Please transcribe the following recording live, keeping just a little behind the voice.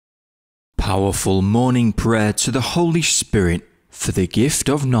Powerful morning prayer to the Holy Spirit for the gift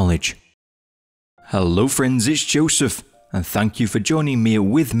of knowledge. Hello friends, it's Joseph, and thank you for joining me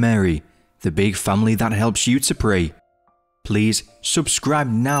with Mary, the big family that helps you to pray. Please subscribe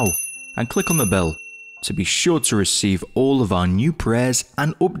now and click on the bell to be sure to receive all of our new prayers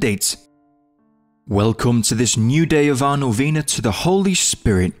and updates. Welcome to this new day of our novena to the Holy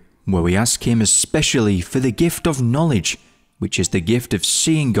Spirit, where we ask Him especially for the gift of knowledge, which is the gift of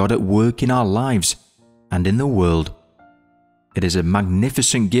seeing God at work in our lives and in the world. It is a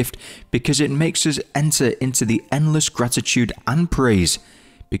magnificent gift because it makes us enter into the endless gratitude and praise,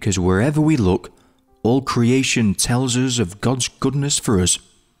 because wherever we look, all creation tells us of God's goodness for us.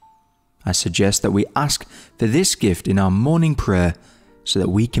 I suggest that we ask for this gift in our morning prayer so that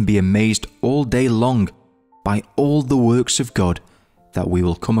we can be amazed all day long by all the works of God that we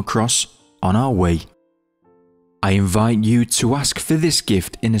will come across on our way. I invite you to ask for this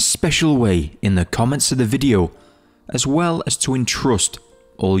gift in a special way in the comments of the video, as well as to entrust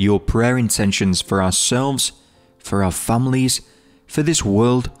all your prayer intentions for ourselves, for our families, for this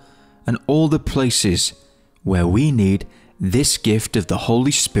world, and all the places where we need this gift of the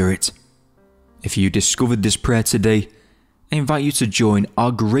Holy Spirit. If you discovered this prayer today, I invite you to join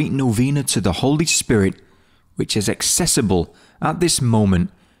our great novena to the Holy Spirit, which is accessible at this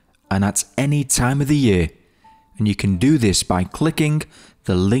moment and at any time of the year. And you can do this by clicking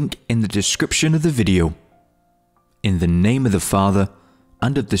the link in the description of the video. In the name of the Father,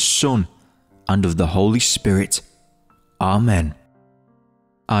 and of the Son, and of the Holy Spirit. Amen.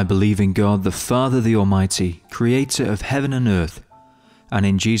 I believe in God the Father, the Almighty, creator of heaven and earth, and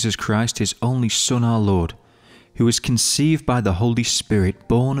in Jesus Christ, His only Son, our Lord, who was conceived by the Holy Spirit,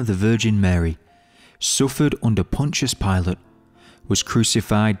 born of the Virgin Mary, suffered under Pontius Pilate, was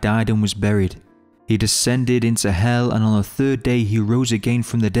crucified, died, and was buried. He descended into hell, and on the third day He rose again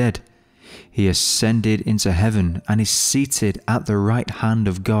from the dead. He ascended into heaven and is seated at the right hand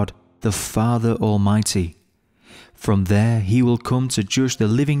of God, the Father Almighty. From there He will come to judge the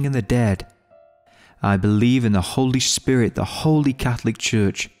living and the dead. I believe in the Holy Spirit, the Holy Catholic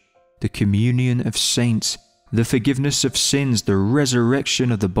Church, the communion of saints, the forgiveness of sins, the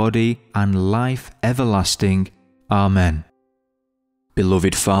resurrection of the body, and life everlasting. Amen.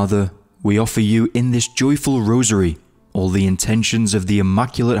 Beloved Father, we offer you in this joyful rosary all the intentions of the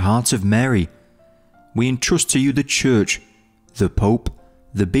Immaculate Heart of Mary. We entrust to you the Church, the Pope,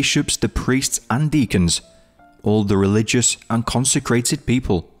 the bishops, the priests and deacons, all the religious and consecrated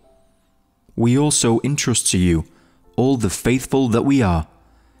people. We also entrust to you all the faithful that we are,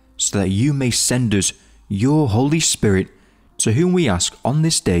 so that you may send us your Holy Spirit, to whom we ask on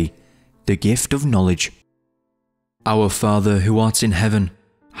this day the gift of knowledge. Our Father who art in heaven,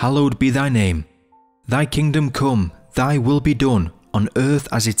 hallowed be thy name. Thy kingdom come, thy will be done, on earth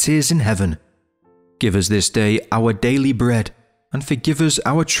as it is in heaven. Give us this day our daily bread, and forgive us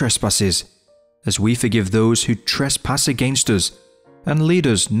our trespasses, as we forgive those who trespass against us. And lead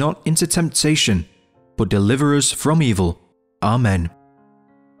us not into temptation, but deliver us from evil. Amen.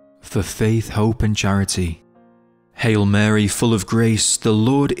 For faith, hope, and charity. Hail Mary, full of grace, the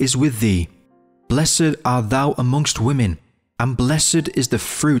Lord is with thee. Blessed art thou amongst women, and blessed is the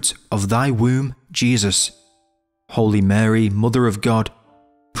fruit of thy womb, Jesus. Holy Mary, Mother of God,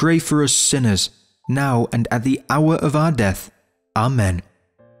 pray for us sinners, now and at the hour of our death. Amen.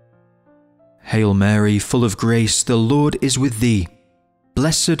 Hail Mary, full of grace, the Lord is with thee.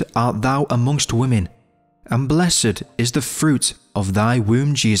 Blessed art thou amongst women, and blessed is the fruit of thy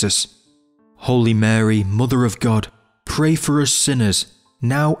womb, Jesus. Holy Mary, Mother of God, pray for us sinners,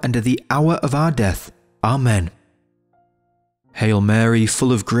 now and at the hour of our death. Amen. Hail Mary,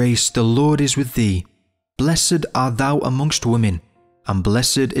 full of grace, the Lord is with thee. Blessed art thou amongst women, and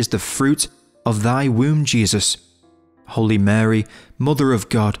blessed is the fruit of thy womb, Jesus. Holy Mary, Mother of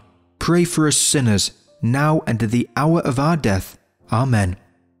God, pray for us sinners, now and at the hour of our death. Amen.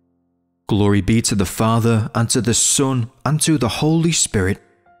 Glory be to the Father, and to the Son, and to the Holy Spirit,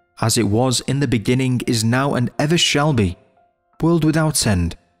 as it was in the beginning, is now, and ever shall be, world without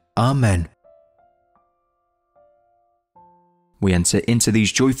end. Amen. We enter into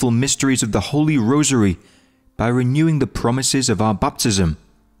these joyful mysteries of the Holy Rosary by renewing the promises of our baptism.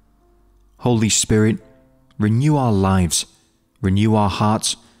 Holy Spirit, renew our lives, renew our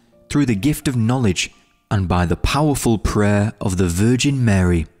hearts through the gift of knowledge and by the powerful prayer of the Virgin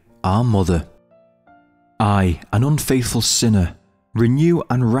Mary, our Mother. I, an unfaithful sinner, renew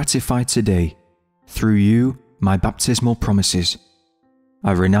and ratify today, through you, my baptismal promises.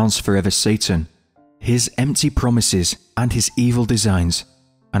 I renounce forever Satan, his empty promises and his evil designs,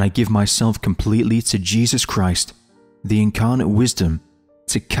 and I give myself completely to Jesus Christ, the incarnate wisdom,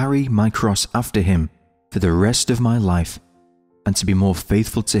 to carry my cross after him for the rest of my life, and to be more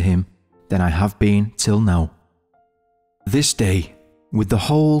faithful to him than I have been till now. This day, with the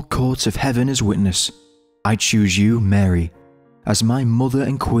whole court of heaven as witness, I choose you, Mary, as my mother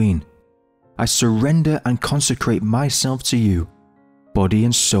and queen. I surrender and consecrate myself to you, body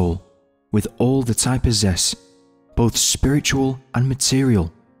and soul, with all that I possess, both spiritual and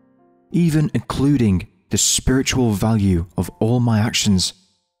material, even including the spiritual value of all my actions,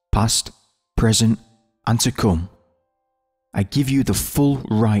 past, present, and to come. I give you the full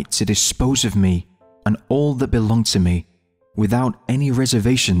right to dispose of me and all that belong to me, without any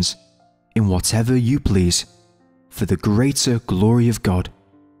reservations, in whatever you please, for the greater glory of God,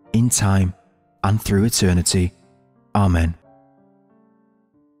 in time and through eternity. Amen.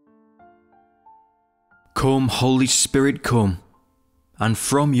 Come, Holy Spirit, come, and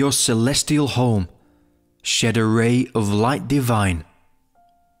from your celestial home shed a ray of light divine.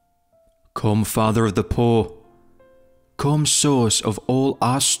 Come, Father of the poor, come, source of all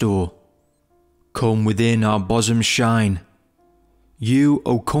our store, come within our bosom shine. You,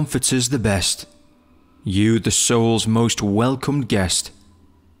 O Comforters the best, you the soul's most welcomed guest,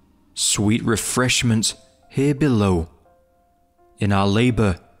 sweet refreshment here below, in our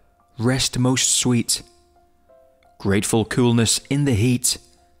labour rest most sweet, grateful coolness in the heat,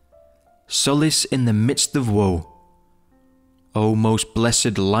 solace in the midst of woe. O most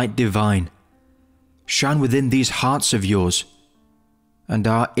blessed light divine, shine within these hearts of yours, and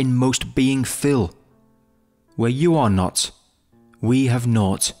our inmost being fill. Where you are not, we have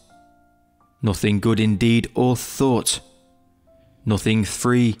naught, nothing good in deed or thought, nothing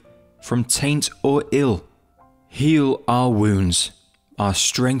free from taint or ill. Heal our wounds, our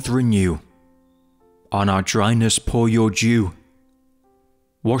strength renew, on our dryness pour your dew.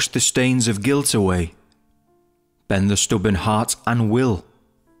 Wash the stains of guilt away, bend the stubborn heart and will,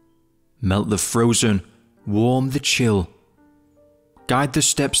 melt the frozen, warm the chill, guide the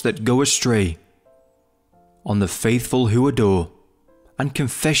steps that go astray, on the faithful who adore and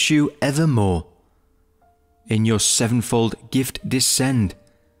confess you evermore. In your sevenfold gift descend,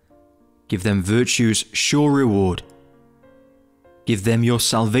 give them virtue's sure reward. Give them your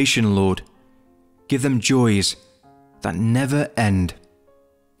salvation, Lord, give them joys that never end.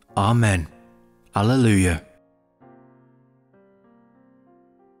 Amen. Alleluia.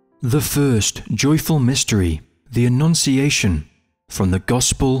 The first joyful mystery, the Annunciation, from the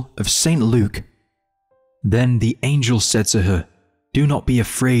Gospel of St. Luke. Then the angel said to her, "Do not be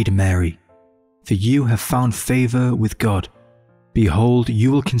afraid, Mary, for you have found favour with God. Behold,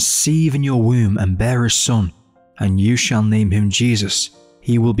 you will conceive in your womb and bear a son, and you shall name him Jesus.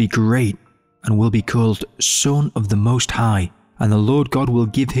 He will be great, and will be called Son of the Most High, and the Lord God will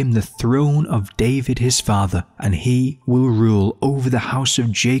give him the throne of David his father, and he will rule over the house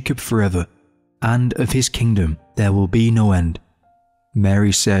of Jacob forever, and of his kingdom there will be no end."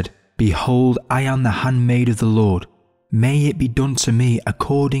 Mary said, "Behold, I am the handmaid of the Lord. May it be done to me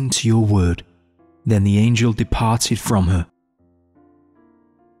according to your word." Then the angel departed from her.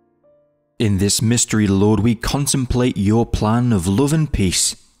 In this mystery, Lord, we contemplate your plan of love and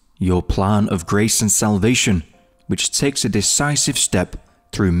peace, your plan of grace and salvation, which takes a decisive step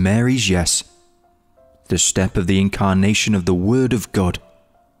through Mary's yes, the step of the incarnation of the Word of God.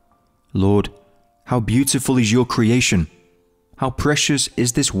 Lord, how beautiful is your creation, how precious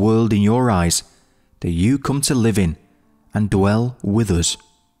is this world in your eyes, that you come to live in and dwell with us.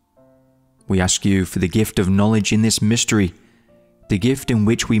 We ask you for the gift of knowledge in this mystery, the gift in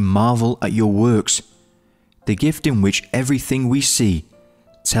which we marvel at your works, the gift in which everything we see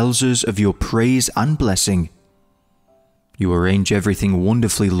tells us of your praise and blessing. You arrange everything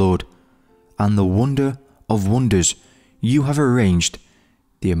wonderfully, Lord, and the wonder of wonders, you have arranged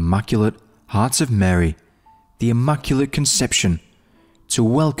the Immaculate Heart of Mary, the Immaculate Conception, to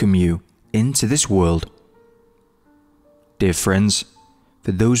welcome you into this world. Dear friends,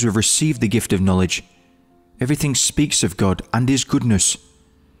 for those who have received the gift of knowledge, everything speaks of God and His goodness.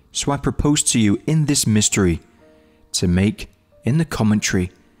 So I propose to you in this mystery to make, in the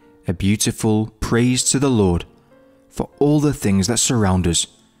commentary, a beautiful praise to the Lord for all the things that surround us,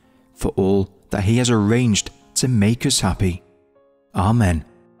 for all that He has arranged to make us happy. Amen.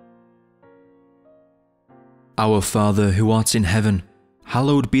 Our Father who art in heaven,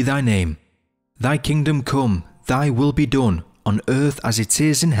 hallowed be thy name. Thy kingdom come, thy will be done, on earth as it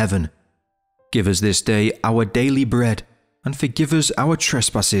is in heaven. Give us this day our daily bread, and forgive us our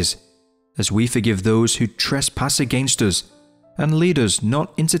trespasses, as we forgive those who trespass against us. And lead us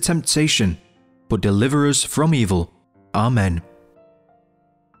not into temptation, but deliver us from evil. Amen.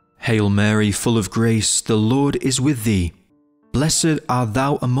 Hail Mary, full of grace, the Lord is with thee. Blessed art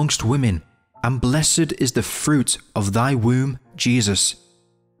thou amongst women, and blessed is the fruit of thy womb, Jesus.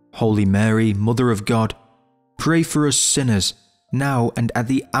 Holy Mary, Mother of God, pray for us sinners, now and at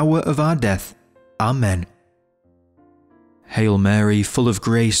the hour of our death. Amen. Hail Mary, full of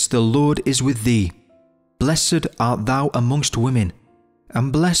grace, the Lord is with thee. Blessed art thou amongst women,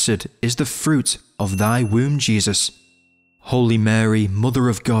 and blessed is the fruit of thy womb, Jesus. Holy Mary, Mother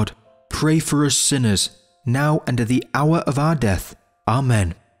of God, pray for us sinners, now and at the hour of our death.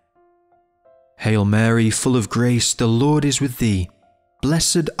 Amen. Hail Mary, full of grace, the Lord is with thee.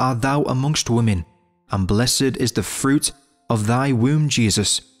 Blessed art thou amongst women, and blessed is the fruit of thy womb,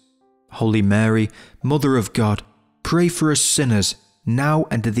 Jesus. Holy Mary, Mother of God, pray for us sinners, now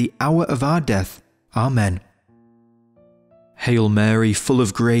and at the hour of our death. Amen. Hail Mary, full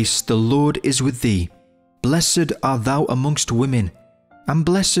of grace, the Lord is with thee. Blessed art thou amongst women, and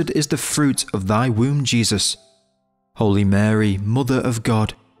blessed is the fruit of thy womb, Jesus. Holy Mary, Mother of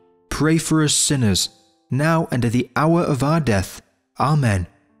God, pray for us sinners, now and at the hour of our death. Amen.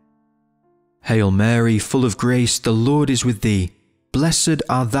 Hail Mary, full of grace, the Lord is with thee. Blessed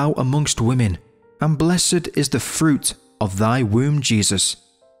art thou amongst women, and blessed is the fruit of thy womb, Jesus.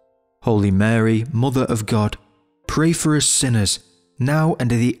 Holy Mary, Mother of God, pray for us sinners, now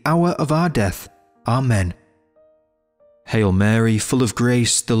and at the hour of our death. Amen. Hail Mary, full of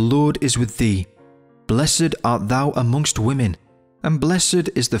grace, the Lord is with thee. Blessed art thou amongst women, and blessed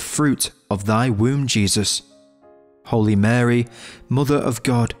is the fruit of thy womb, Jesus. Holy Mary, Mother of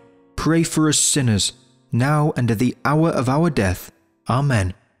God, pray for us sinners, now and at the hour of our death.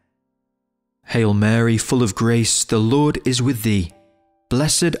 Amen. Hail Mary, full of grace, the Lord is with thee.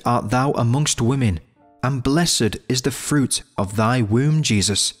 Blessed art thou amongst women, and blessed is the fruit of thy womb,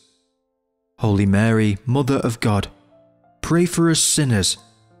 Jesus. Holy Mary, Mother of God, pray for us sinners,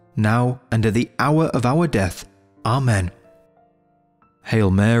 now and at the hour of our death. Amen.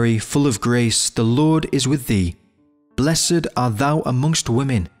 Hail Mary, full of grace, the Lord is with thee. Blessed art thou amongst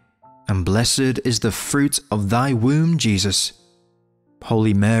women, and blessed is the fruit of thy womb, Jesus.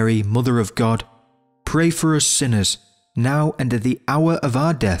 Holy Mary, Mother of God, pray for us sinners, now and at the hour of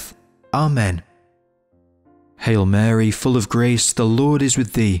our death. Amen. Hail Mary, full of grace, the Lord is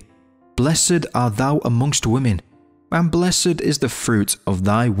with thee. Blessed art thou amongst women, and blessed is the fruit of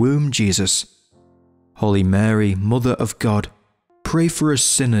thy womb, Jesus. Holy Mary, Mother of God, pray for us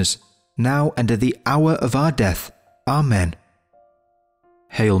sinners, now and at the hour of our death. Amen.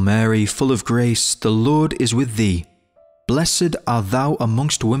 Hail Mary, full of grace, the Lord is with thee. Blessed art thou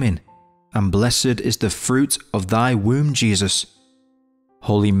amongst women, and blessed is the fruit of thy womb, Jesus.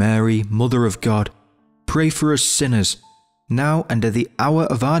 Holy Mary, Mother of God, pray for us sinners, now and at the hour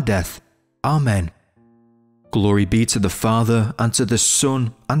of our death. Amen. Glory be to the Father, and to the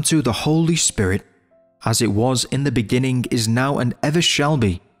Son, and to the Holy Spirit, as it was in the beginning, is now, and ever shall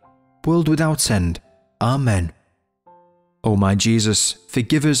be, world without end. Amen. O my Jesus,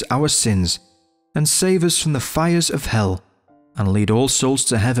 forgive us our sins, and save us from the fires of hell, and lead all souls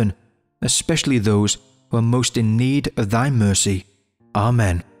to heaven, especially those who are most in need of thy mercy.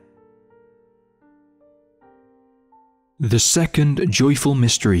 Amen. The second joyful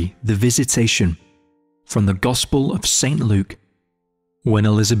mystery, the Visitation. From the Gospel of St. Luke. When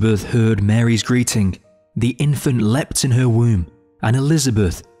Elizabeth heard Mary's greeting, the infant leapt in her womb, and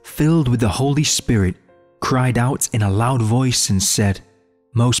Elizabeth, filled with the Holy Spirit, cried out in a loud voice and said,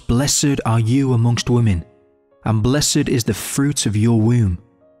 Most blessed are you amongst women, and blessed is the fruit of your womb.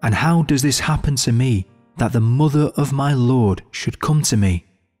 And how does this happen to me, that the mother of my Lord should come to me?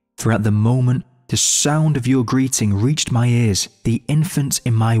 For at the moment the sound of your greeting reached my ears, the infant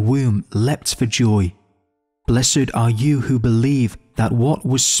in my womb leapt for joy. Blessed are you who believe that what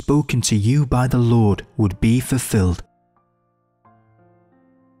was spoken to you by the Lord would be fulfilled.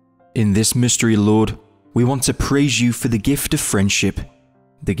 In this mystery, Lord, we want to praise you for the gift of friendship,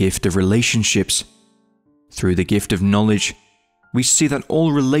 the gift of relationships. Through the gift of knowledge, we see that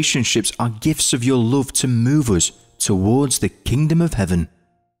all relationships are gifts of your love to move us towards the kingdom of heaven.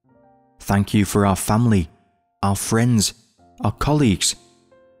 Thank you for our family, our friends, our colleagues.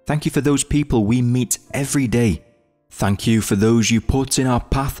 Thank you for those people we meet every day. Thank you for those you put in our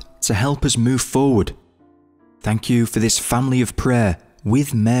path to help us move forward. Thank you for this family of prayer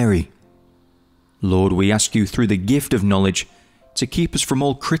with Mary. Lord, we ask you through the gift of knowledge to keep us from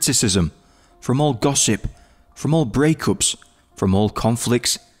all criticism, from all gossip, from all breakups, from all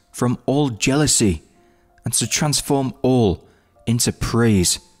conflicts, from all jealousy, and to transform all into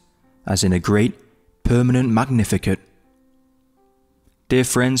praise, as in a great, permanent Magnificat. Dear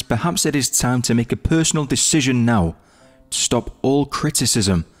friends, perhaps it is time to make a personal decision now to stop all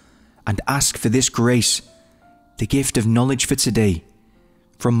criticism and ask for this grace the gift of knowledge for today,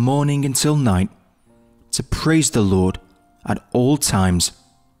 from morning until night, to praise the Lord at all times.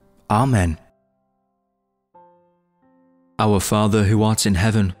 Amen. Our Father who art in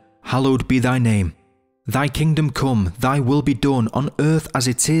heaven, hallowed be thy name. Thy kingdom come, thy will be done on earth as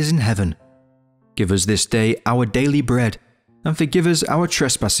it is in heaven. Give us this day our daily bread, and forgive us our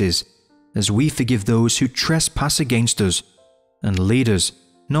trespasses, as we forgive those who trespass against us. And lead us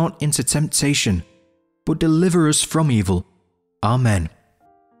not into temptation, but deliver us from evil. Amen.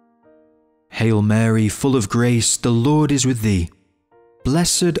 Hail Mary, full of grace, the Lord is with thee.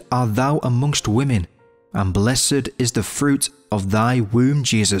 Blessed art thou amongst women, and blessed is the fruit of thy womb,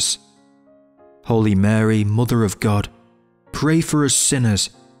 Jesus. Holy Mary, Mother of God, pray for us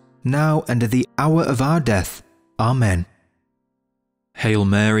sinners, now and at the hour of our death. Amen. Hail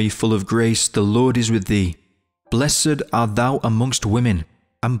Mary, full of grace, the Lord is with thee. Blessed art thou amongst women,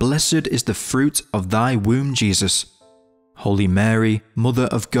 and blessed is the fruit of thy womb, Jesus. Holy Mary, Mother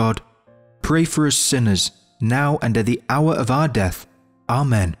of God, pray for us sinners, now and at the hour of our death.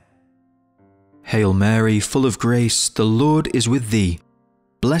 Amen. Hail Mary, full of grace, the Lord is with thee.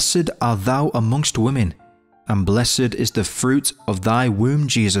 Blessed art thou amongst women, and blessed is the fruit of thy womb,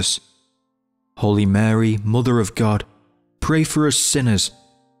 Jesus. Holy Mary, Mother of God, pray for us sinners,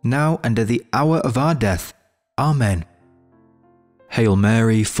 now and at the hour of our death. Amen. Hail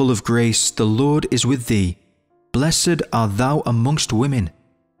Mary, full of grace, the Lord is with thee. Blessed art thou amongst women,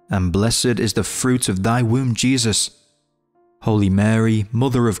 and blessed is the fruit of thy womb, Jesus. Holy Mary,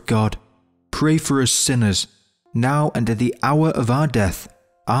 Mother of God, pray for us sinners, now and at the hour of our death.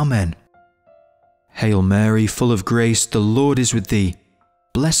 Amen. Hail Mary, full of grace, the Lord is with thee.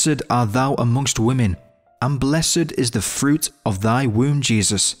 Blessed art thou amongst women, and blessed is the fruit of thy womb,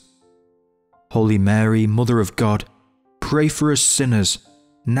 Jesus. Holy Mary, Mother of God, pray for us sinners,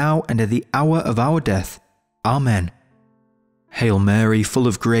 now and at the hour of our death. Amen. Hail Mary, full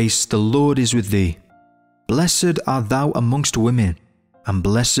of grace, the Lord is with thee. Blessed art thou amongst women, and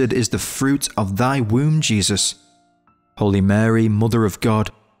blessed is the fruit of thy womb, Jesus. Holy Mary, Mother of God,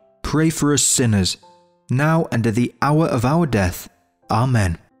 pray for us sinners, now and at the hour of our death.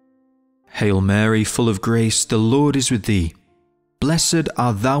 Amen. Hail Mary, full of grace, the Lord is with thee. Blessed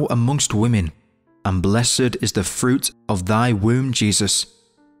art thou amongst women, and blessed is the fruit of thy womb, Jesus.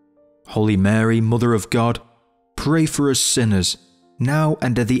 Holy Mary, Mother of God, pray for us sinners, now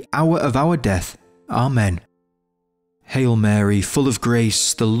and at the hour of our death. Amen. Hail Mary, full of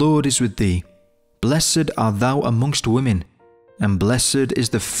grace, the Lord is with thee. Blessed art thou amongst women, and blessed is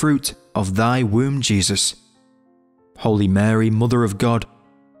the fruit of thy womb, Jesus. Holy Mary, Mother of God,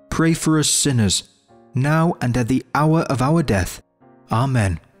 pray for us sinners, now and at the hour of our death.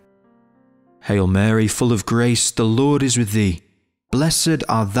 Amen. Hail Mary, full of grace, the Lord is with thee. Blessed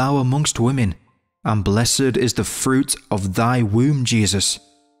art thou amongst women, and blessed is the fruit of thy womb, Jesus.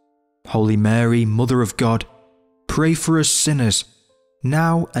 Holy Mary, Mother of God, pray for us sinners,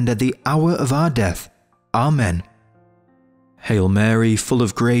 now and at the hour of our death. Amen. Hail Mary, full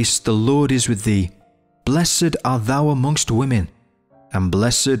of grace, the Lord is with thee. Blessed art thou amongst women, and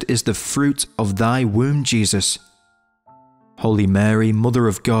blessed is the fruit of thy womb, Jesus. Holy Mary, Mother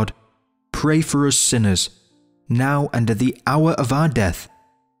of God, pray for us sinners, now and at the hour of our death.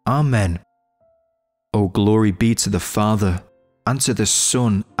 Amen. O glory be to the Father, and to the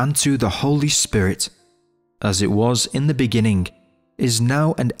Son, and to the Holy Spirit, as it was in the beginning, is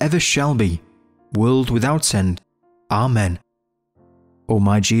now and ever shall be, world without end. Amen. O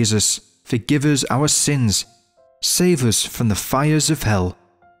my Jesus, forgive us our sins, save us from the fires of hell,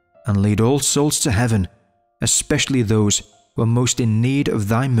 and lead all souls to heaven, especially those who are most in need of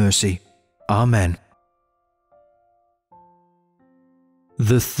thy mercy. Amen.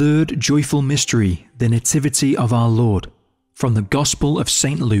 The third joyful mystery, the Nativity of our Lord, from the Gospel of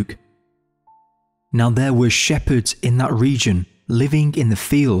St. Luke. Now there were shepherds in that region, living in the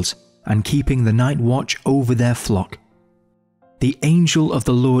fields and keeping the night watch over their flock. The angel of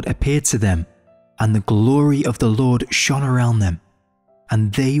the Lord appeared to them, and the glory of the Lord shone around them,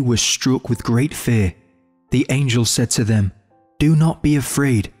 and they were struck with great fear. The angel said to them, "Do not be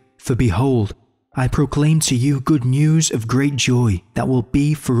afraid, for behold, I proclaim to you good news of great joy that will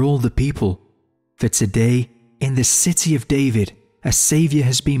be for all the people. For today, in the city of David, a Saviour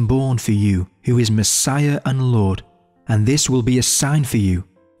has been born for you, who is Messiah and Lord. And this will be a sign for you.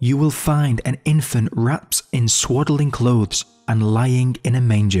 You will find an infant wrapped in swaddling clothes and lying in a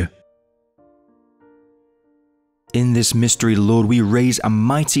manger." In this mystery, Lord, we raise a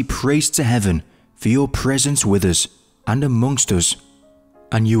mighty praise to heaven for your presence with us and amongst us.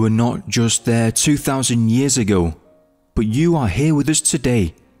 And you were not just there 2,000 years ago, but you are here with us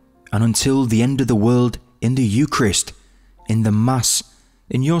today, and until the end of the world, in the Eucharist, in the Mass,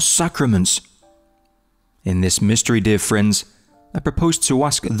 in your sacraments. In this mystery, dear friends, I propose to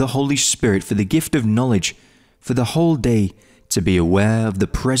ask the Holy Spirit for the gift of knowledge for the whole day, to be aware of the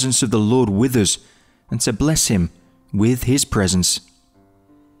presence of the Lord with us and to bless Him with His presence.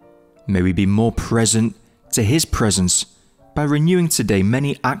 May we be more present to His presence by renewing today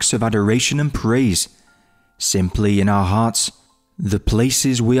many acts of adoration and praise, simply in our hearts, the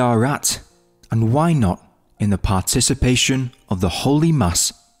places we are at, and why not in the participation of the Holy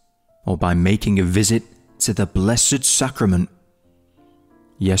Mass, or by making a visit to the Blessed Sacrament.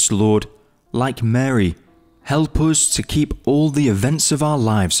 Yes, Lord, like Mary, help us to keep all the events of our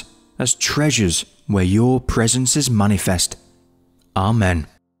lives as treasures where your presence is manifest. Amen.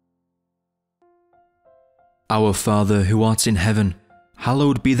 Our Father who art in heaven,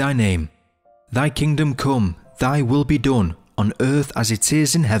 hallowed be thy name. Thy kingdom come, thy will be done, on earth as it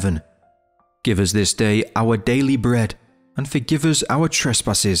is in heaven. Give us this day our daily bread, and forgive us our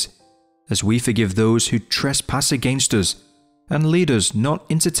trespasses, as we forgive those who trespass against us. And lead us not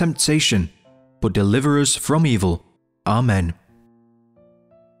into temptation, but deliver us from evil. Amen.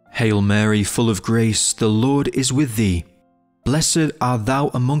 Hail Mary, full of grace, the Lord is with thee. Blessed art thou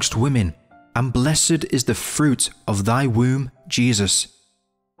amongst women, and blessed is the fruit of thy womb, Jesus.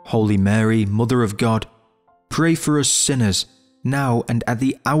 Holy Mary, Mother of God, pray for us sinners, now and at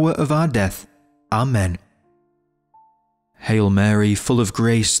the hour of our death. Amen. Hail Mary, full of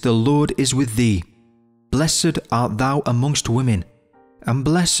grace, the Lord is with thee. Blessed art thou amongst women, and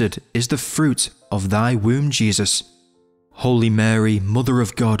blessed is the fruit of thy womb, Jesus. Holy Mary, Mother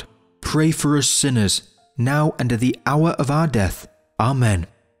of God, pray for us sinners, now and at the hour of our death. Amen.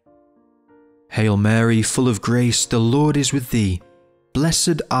 Hail Mary, full of grace, the Lord is with thee.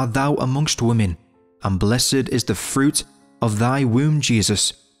 Blessed art thou amongst women, and blessed is the fruit of thy womb,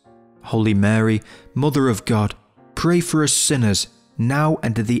 Jesus. Holy Mary, Mother of God, pray for us sinners, now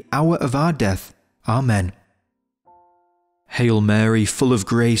and at the hour of our death. Amen. Hail Mary, full of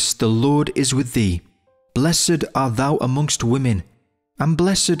grace, the Lord is with thee. Blessed art thou amongst women, and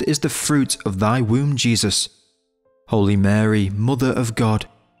blessed is the fruit of thy womb, Jesus. Holy Mary, Mother of God,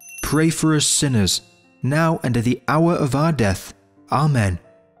 pray for us sinners, now and at the hour of our death. Amen.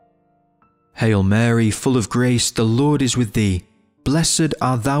 Hail Mary, full of grace, the Lord is with thee. Blessed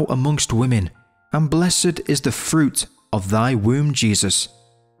art thou amongst women, and blessed is the fruit of thy womb, Jesus.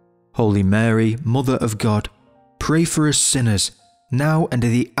 Holy Mary, Mother of God, pray for us sinners, now and at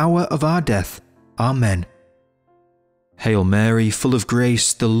the hour of our death. Amen. Hail Mary, full of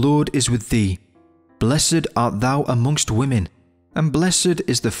grace, the Lord is with thee. Blessed art thou amongst women, and blessed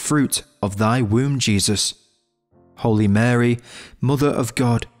is the fruit of thy womb, Jesus. Holy Mary, Mother of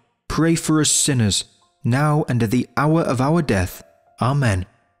God, pray for us sinners, now and at the hour of our death. Amen.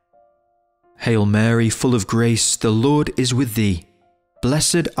 Hail Mary, full of grace, the Lord is with thee.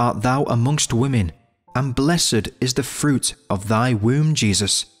 Blessed art thou amongst women, and blessed is the fruit of thy womb,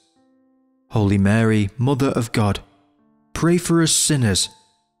 Jesus. Holy Mary, Mother of God, pray for us sinners,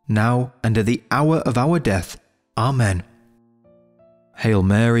 now and at the hour of our death. Amen. Hail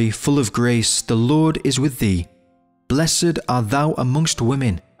Mary, full of grace, the Lord is with thee. Blessed art thou amongst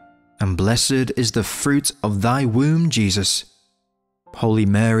women, and blessed is the fruit of thy womb, Jesus. Holy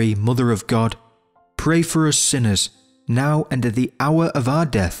Mary, Mother of God, pray for us sinners, now and at the hour of our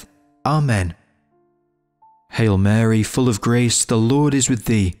death. Amen. Hail Mary, full of grace, the Lord is with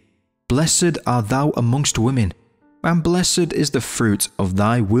thee. Blessed art thou amongst women, and blessed is the fruit of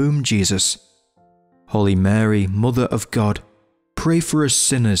thy womb, Jesus. Holy Mary, Mother of God, pray for us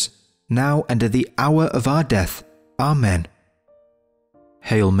sinners, now and at the hour of our death. Amen.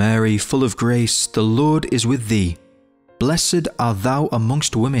 Hail Mary, full of grace, the Lord is with thee. Blessed art thou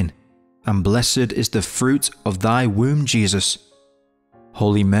amongst women, and blessed is the fruit of thy womb, Jesus.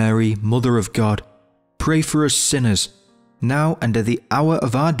 Holy Mary, Mother of God, pray for us sinners, now and at the hour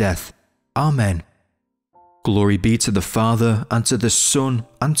of our death. Amen. Glory be to the Father, and to the Son,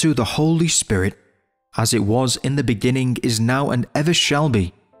 and to the Holy Spirit, as it was in the beginning, is now, and ever shall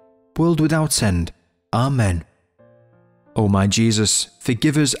be, world without end. Amen. O my Jesus,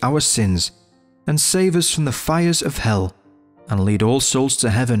 forgive us our sins, and save us from the fires of hell, and lead all souls to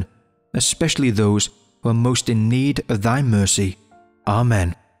heaven, especially those who are most in need of thy mercy.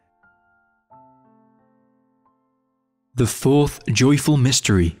 Amen. The fourth joyful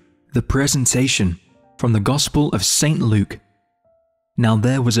mystery, the Presentation, from the Gospel of St. Luke. Now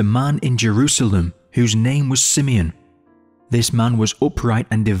there was a man in Jerusalem whose name was Simeon. This man was upright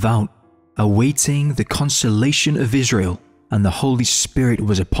and devout, awaiting the consolation of Israel, and the Holy Spirit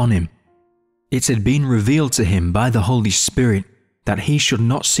was upon him. It had been revealed to him by the Holy Spirit that he should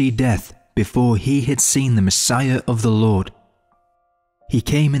not see death before he had seen the Messiah of the Lord. He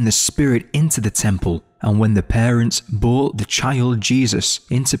came in the Spirit into the temple, and when the parents brought the child Jesus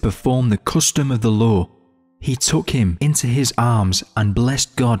in to perform the custom of the law, he took him into his arms and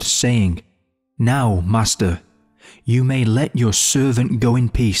blessed God, saying, "Now, Master, you may let your servant go in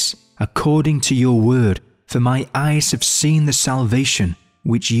peace, according to your word, for my eyes have seen the salvation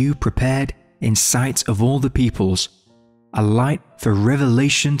which you prepared in sight of all the peoples, a light for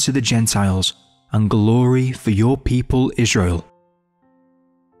revelation to the Gentiles, and glory for your people Israel."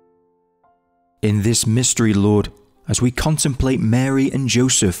 In this mystery, Lord, as we contemplate Mary and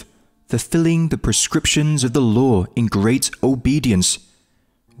Joseph fulfilling the prescriptions of the law in great obedience,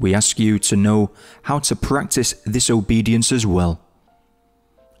 we ask you to know how to practice this obedience as well.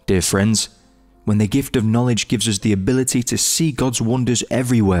 Dear friends, when the gift of knowledge gives us the ability to see God's wonders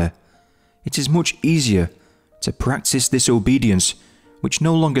everywhere, it is much easier to practice this obedience, which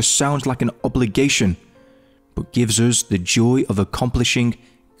no longer sounds like an obligation, but gives us the joy of accomplishing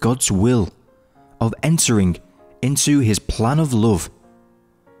God's will, of entering into his plan of love.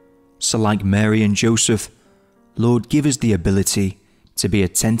 So like Mary and Joseph, Lord, give us the ability to be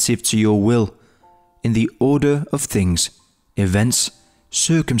attentive to your will in the order of things, events,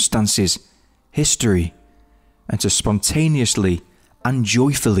 circumstances, history, and to spontaneously and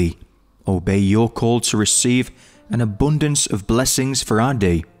joyfully obey your call to receive an abundance of blessings for our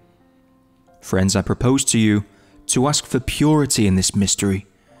day. Friends, I propose to you to ask for purity in this mystery,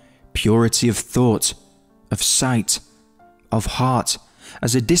 purity of thought, of sight, of heart,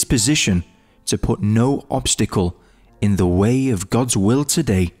 as a disposition to put no obstacle in the way of God's will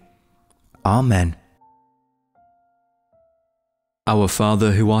today. Amen. Our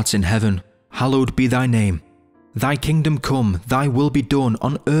Father who art in heaven, hallowed be thy name. Thy kingdom come, thy will be done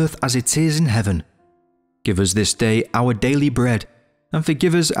on earth as it is in heaven. Give us this day our daily bread, and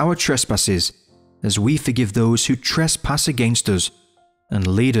forgive us our trespasses, as we forgive those who trespass against us. And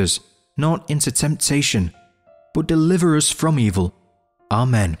lead us not into temptation, but deliver us from evil.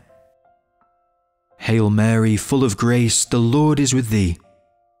 Amen. Hail Mary, full of grace, the Lord is with thee.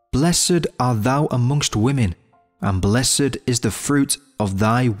 Blessed art thou amongst women, and blessed is the fruit of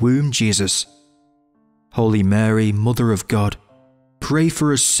thy womb, Jesus. Holy Mary, Mother of God, pray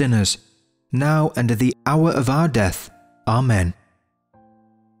for us sinners, now and at the hour of our death. Amen.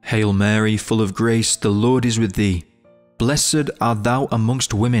 Hail Mary, full of grace, the Lord is with thee. Blessed art thou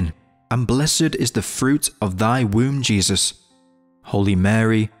amongst women, and blessed is the fruit of thy womb, Jesus. Holy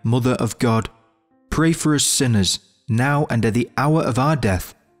Mary, Mother of God, pray for us sinners, now and at the hour of our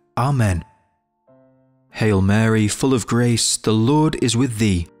death. Amen. Hail Mary, full of grace, the Lord is with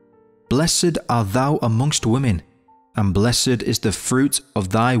thee. Blessed art thou amongst women, and blessed is the fruit of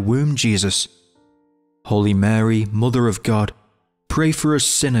thy womb, Jesus. Holy Mary, Mother of God, pray for us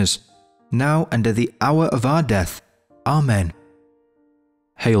sinners, now and at the hour of our death. Amen.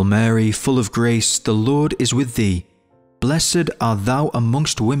 Hail Mary, full of grace, the Lord is with thee. Blessed art thou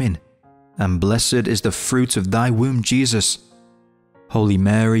amongst women, and blessed is the fruit of thy womb, Jesus. Holy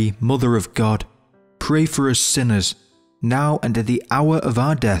Mary, Mother of God, pray for us sinners, now and at the hour of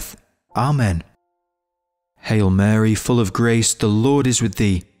our death. Amen. Hail Mary, full of grace, the Lord is with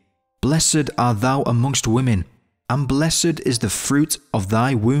thee. Blessed art thou amongst women, and blessed is the fruit of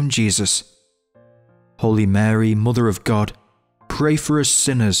thy womb, Jesus. Holy Mary, Mother of God, pray for us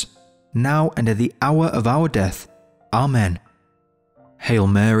sinners, now and at the hour of our death. Amen. Hail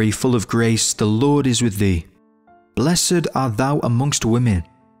Mary, full of grace, the Lord is with thee. Blessed art thou amongst women,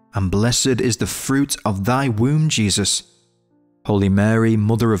 and blessed is the fruit of thy womb, Jesus. Holy Mary,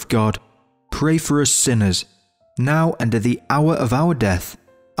 Mother of God, pray for us sinners, now and at the hour of our death.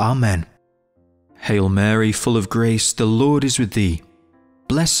 Amen. Hail Mary, full of grace, the Lord is with thee.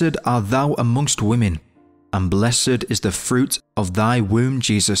 Blessed art thou amongst women, and blessed is the fruit of thy womb,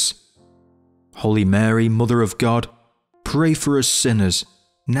 Jesus. Holy Mary, Mother of God, pray for us sinners,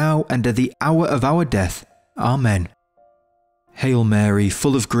 now and at the hour of our death. Amen. Hail Mary,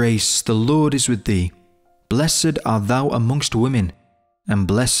 full of grace, the Lord is with thee. Blessed art thou amongst women, and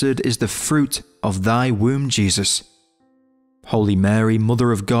blessed is the fruit of thy womb, Jesus. Holy Mary,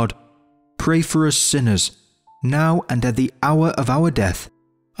 Mother of God, pray for us sinners, now and at the hour of our death.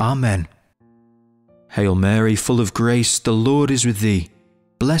 Amen. Hail Mary, full of grace, the Lord is with thee.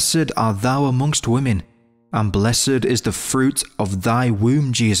 Blessed art thou amongst women, and blessed is the fruit of thy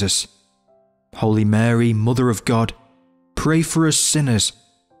womb, Jesus. Holy Mary, Mother of God, pray for us sinners,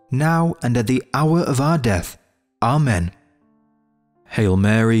 now and at the hour of our death. Amen. Hail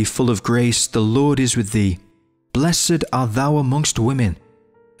Mary, full of grace, the Lord is with thee. Blessed art thou amongst women,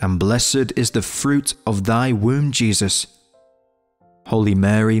 and blessed is the fruit of thy womb, Jesus. Holy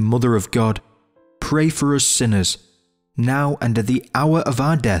Mary, Mother of God, pray for us sinners, now and at the hour of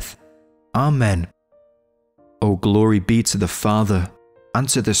our death. Amen. O glory be to the Father, and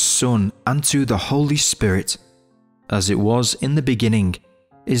to the Son, and to the Holy Spirit, as it was in the beginning,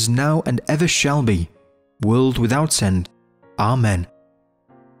 is now, and ever shall be, world without end. Amen.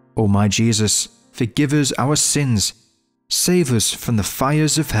 O my Jesus, forgive us our sins, save us from the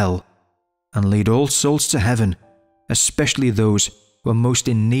fires of hell, and lead all souls to heaven, especially those who are most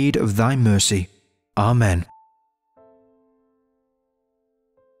in need of thy mercy. Amen.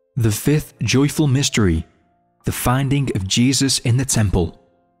 The fifth joyful mystery, the finding of Jesus in the temple.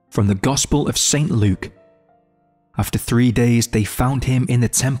 From the Gospel of St. Luke. After 3 days they found him in the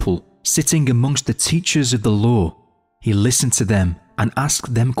temple, sitting amongst the teachers of the law. He listened to them and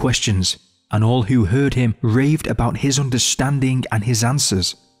asked them questions, and all who heard him raved about his understanding and his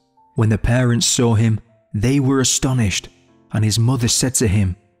answers. When the parents saw him, they were astonished, and his mother said to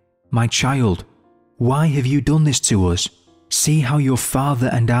him, "My child, why have you done this to us? See how your father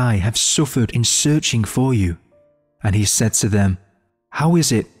and I have suffered in searching for you." And he said to them, "How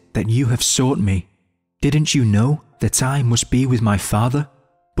is it that you have sought me? Didn't you know that I must be with my Father?"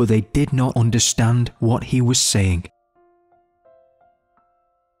 But they did not understand what he was saying.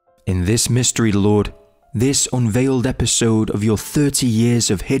 In this mystery, Lord, this unveiled episode of your 30 years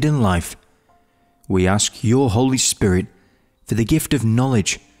of hidden life, we ask your Holy Spirit for the gift of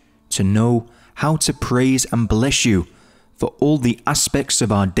knowledge to know how to praise and bless you for all the aspects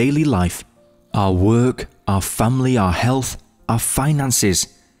of our daily life, our work, our family, our health, our finances,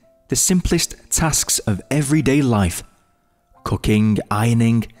 the simplest tasks of everyday life, cooking,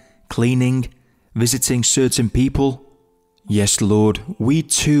 ironing, cleaning, visiting certain people. Yes, Lord, we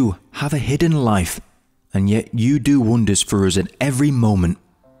too have a hidden life, and yet you do wonders for us at every moment.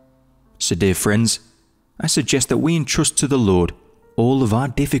 So dear friends, I suggest that we entrust to the Lord all of our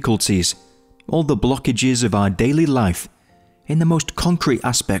difficulties, all the blockages of our daily life in the most concrete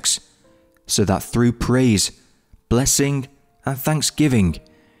aspects, so that through praise, blessing, and thanksgiving,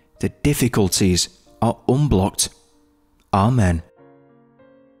 the difficulties are unblocked. Amen.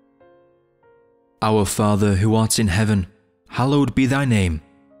 Our Father who art in heaven, hallowed be thy name.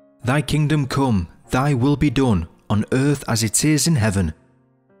 Thy kingdom come, thy will be done, on earth as it is in heaven.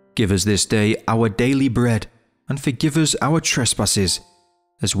 Give us this day our daily bread, and forgive us our trespasses,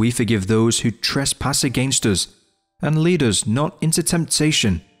 as we forgive those who trespass against us. And lead us not into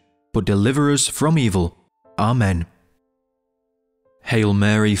temptation, but deliver us from evil. Amen. Hail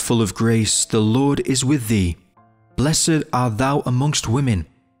Mary, full of grace, the Lord is with thee. Blessed art thou amongst women,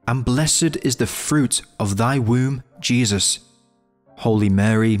 and blessed is the fruit of thy womb, Jesus. Holy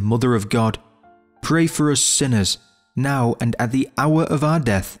Mary, Mother of God, pray for us sinners, now and at the hour of our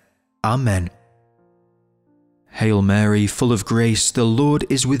death. Amen. Hail Mary, full of grace, the Lord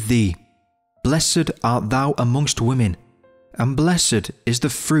is with thee. Blessed art thou amongst women, and blessed is the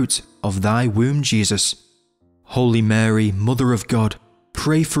fruit of thy womb, Jesus. Holy Mary, Mother of God,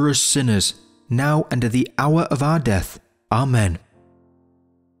 pray for us sinners, now and at the hour of our death. Amen.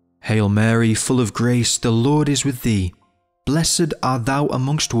 Hail Mary, full of grace, the Lord is with thee. Blessed art thou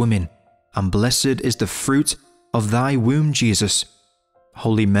amongst women, and blessed is the fruit of thy womb, Jesus.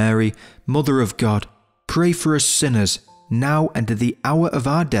 Holy Mary, Mother of God, pray for us sinners, now and at the hour of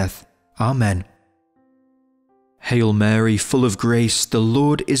our death. Amen. Hail Mary, full of grace, the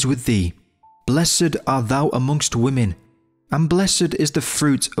Lord is with thee. Blessed art thou amongst women, and blessed is the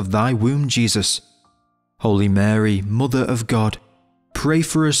fruit of thy womb, Jesus. Holy Mary, Mother of God, pray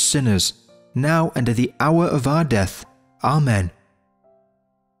for us sinners, now and at the hour of our death. Amen.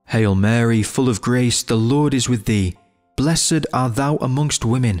 Hail Mary, full of grace, the Lord is with thee. Blessed art thou amongst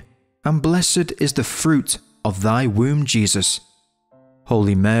women, and blessed is the fruit of thy womb, Jesus.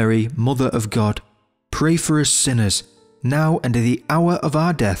 Holy Mary, Mother of God, pray for us sinners, now and at the hour of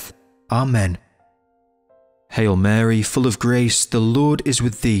our death. Amen. Hail Mary, full of grace, the Lord is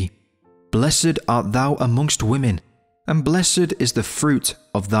with thee. Blessed art thou amongst women, and blessed is the fruit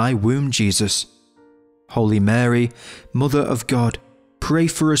of thy womb, Jesus. Holy Mary, Mother of God, pray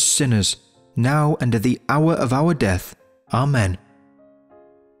for us sinners, now and at the hour of our death. Amen.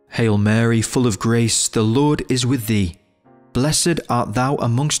 Hail Mary, full of grace, the Lord is with thee. Blessed art thou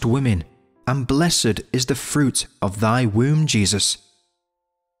amongst women, and blessed is the fruit of thy womb, Jesus.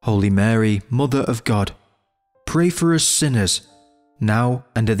 Holy Mary, Mother of God, pray for us sinners, now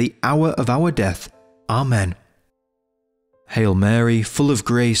and at the hour of our death. Amen. Hail Mary, full of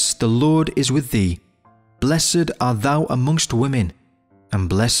grace, the Lord is with thee. Blessed art thou amongst women, and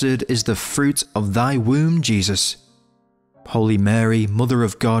blessed is the fruit of thy womb, Jesus. Holy Mary, Mother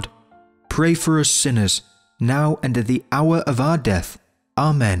of God, pray for us sinners, now and at the hour of our death.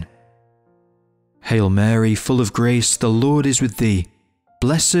 Amen. Hail Mary, full of grace, the Lord is with thee.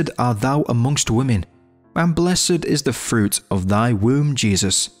 Blessed art thou amongst women, and blessed is the fruit of thy womb,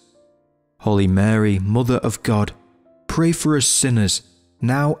 Jesus. Holy Mary, Mother of God, pray for us sinners,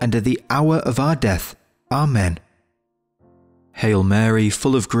 now and at the hour of our death. Amen. Hail Mary,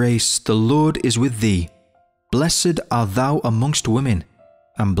 full of grace, the Lord is with thee. Blessed art thou amongst women,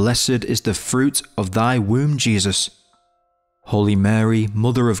 and blessed is the fruit of thy womb, Jesus. Holy Mary,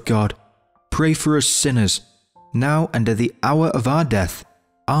 Mother of God, pray for us sinners, now and at the hour of our death.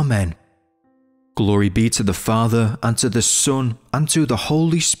 Amen. Glory be to the Father, and to the Son, and to the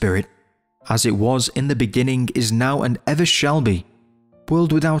Holy Spirit, as it was in the beginning, is now, and ever shall be,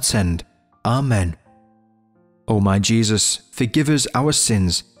 world without end. Amen. O my Jesus, forgive us our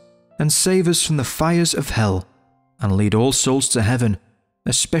sins, and save us from the fires of hell, and lead all souls to heaven,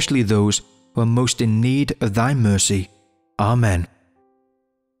 especially those who are most in need of thy mercy. Amen.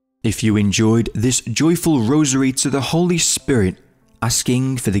 If you enjoyed this joyful rosary to the Holy Spirit,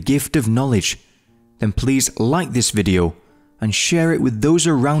 asking for the gift of knowledge, then please like this video and share it with those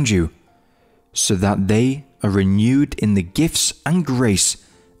around you, so that they are renewed in the gifts and grace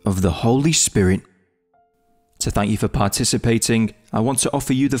of the Holy Spirit. To thank you for participating, I want to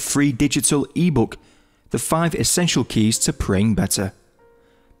offer you the free digital ebook, The 5 Essential Keys to Praying Better.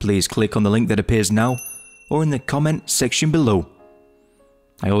 Please click on the link that appears now or in the comment section below.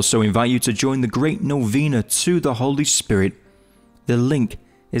 I also invite you to join the great novena to the Holy Spirit. The link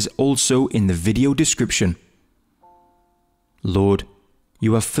is also in the video description. Lord,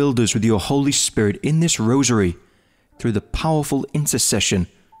 you have filled us with your Holy Spirit in this rosary through the powerful intercession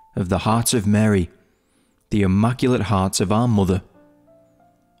of the heart of Mary, the Immaculate Heart of our Mother.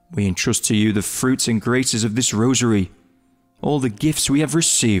 We entrust to you the fruits and graces of this rosary, all the gifts we have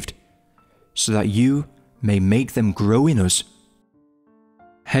received, so that you may make them grow in us.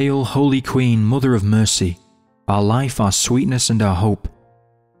 Hail, Holy Queen, Mother of Mercy, our life, our sweetness, and our hope.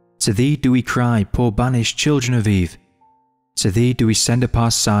 To thee do we cry, poor banished children of Eve. To thee do we send up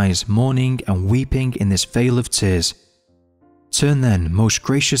our sighs, mourning and weeping in this vale of tears. Turn then, most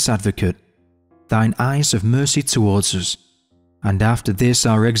gracious Advocate, thine eyes of mercy towards us, and after this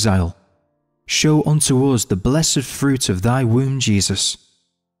our exile, show unto us the blessed fruit of thy womb, Jesus.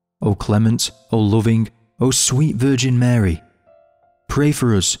 O clement, O loving, O sweet Virgin Mary, pray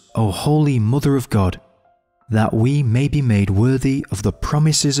for us, O Holy Mother of God, that we may be made worthy of the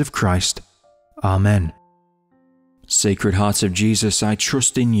promises of Christ. Amen. Sacred Heart of Jesus, I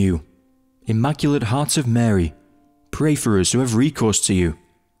trust in you. Immaculate Heart of Mary, pray for us who have recourse to you.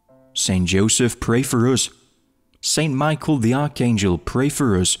 Saint Joseph, pray for us. Saint Michael the Archangel, pray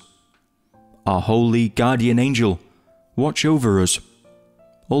for us. Our holy guardian angel, watch over us.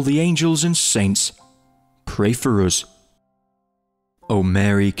 All the angels and saints, pray for us. O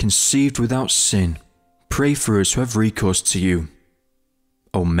Mary, conceived without sin, pray for us who have recourse to you.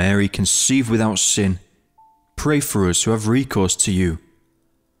 O Mary, conceived without sin, pray for us who have recourse to you.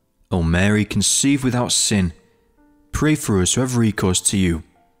 O Mary, conceived without sin, pray for us who have recourse to you.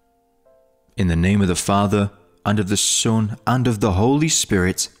 In the name of the Father, and of the Son, and of the Holy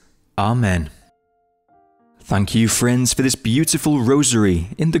Spirit. Amen. Thank you, friends, for this beautiful rosary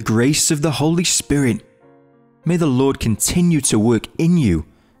in the grace of the Holy Spirit. May the Lord continue to work in you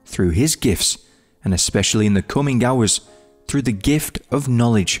through his gifts, and especially in the coming hours through the gift of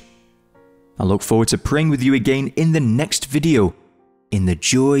knowledge. I look forward to praying with you again in the next video, in the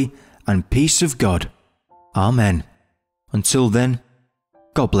joy and peace of God. Amen. Until then,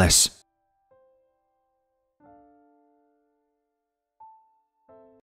 God bless.